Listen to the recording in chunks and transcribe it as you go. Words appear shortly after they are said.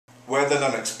We're the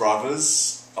Lennox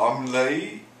brothers. I'm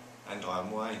Lee. And I'm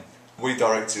Wayne. We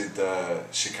directed the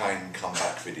Chicane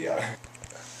comeback video.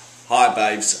 Hi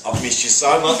babes, I've missed you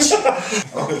so much.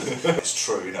 It's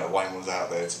true, you know, Wayne was out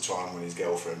there to try and win his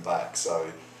girlfriend back,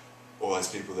 so all those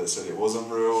people that said it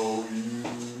wasn't real, you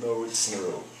know it's not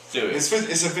real. Do it.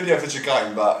 It's a video for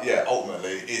Chicane, but yeah,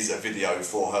 ultimately it is a video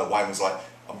for her. Wayne was like,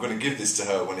 I'm going to give this to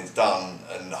her when it's done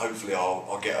and hopefully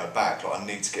I'll get her back. Like, I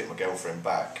need to get my girlfriend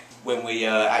back. When we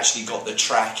actually got the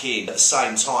track in, at the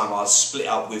same time I was split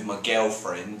up with my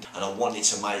girlfriend and I wanted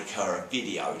to make her a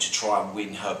video to try and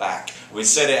win her back. We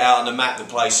set it out on the map, the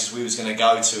places we was going to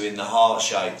go to in the heart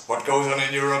shape. What goes on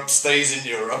in Europe stays in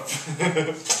Europe.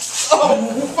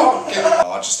 Oh, fuck it.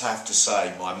 I just have to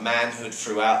say, my manhood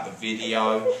throughout the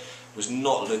video was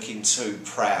not looking too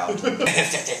proud.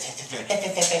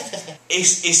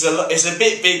 It's a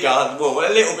bit bigger, well,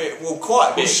 a little bit, well,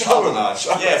 quite a bit.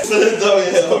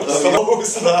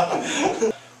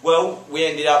 Yeah. Well, we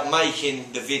ended up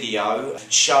making the video,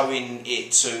 showing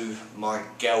it to my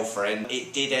girlfriend.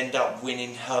 It did end up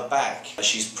winning her back.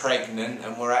 She's pregnant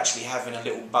and we're actually having a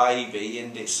little baby,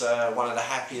 and it's one of the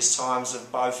happiest times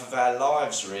of both of our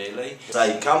lives, really.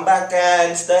 Say, come back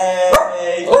and stay,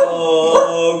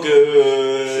 oh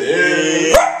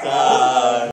good.